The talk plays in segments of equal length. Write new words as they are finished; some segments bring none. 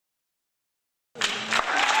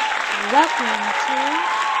Welcome to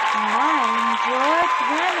Mind Your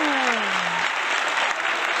Grammar.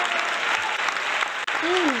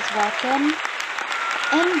 Please welcome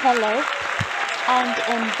envelope and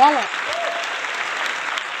envelop.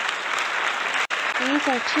 These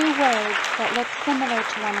are two words that look similar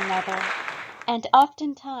to one another, and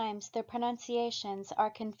oftentimes their pronunciations are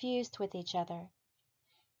confused with each other.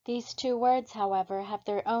 These two words, however, have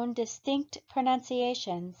their own distinct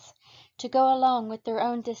pronunciations to go along with their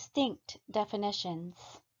own distinct definitions.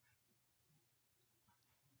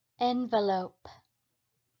 Envelope.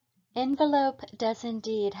 Envelope does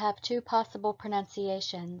indeed have two possible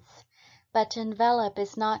pronunciations, but envelop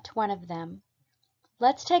is not one of them.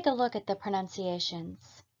 Let's take a look at the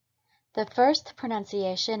pronunciations. The first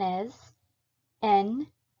pronunciation is envelope.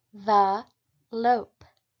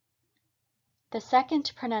 The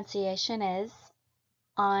second pronunciation is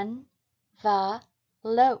envelope.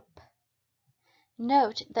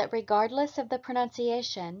 Note that regardless of the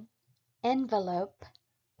pronunciation, envelope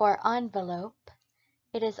or envelope,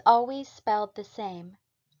 it is always spelled the same.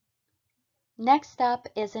 Next up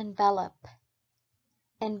is envelop.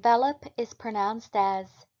 Envelop is pronounced as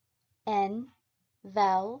en-vel-up.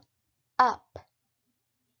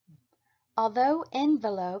 Although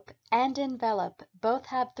envelope and envelop both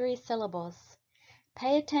have 3 syllables,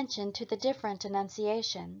 pay attention to the different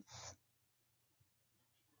enunciations.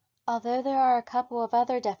 Although there are a couple of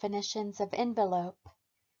other definitions of envelope,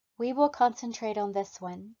 we will concentrate on this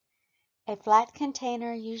one, a flat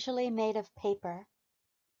container usually made of paper.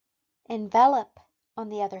 Envelop, on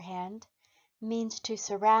the other hand, means to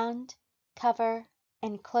surround, cover,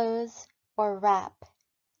 enclose, or wrap.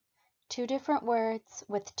 2 different words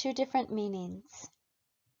with 2 different meanings.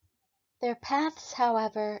 Their paths,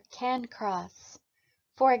 however, can cross.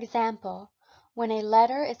 For example, when a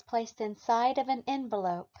letter is placed inside of an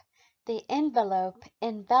envelope, the envelope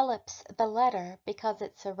envelops the letter because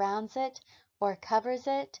it surrounds it, or covers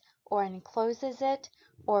it, or encloses it,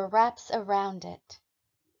 or wraps around it.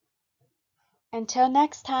 Until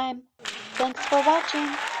next time, thanks for watching.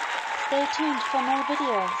 Stay tuned for more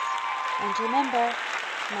videos. And remember,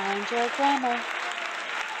 mind your grammar.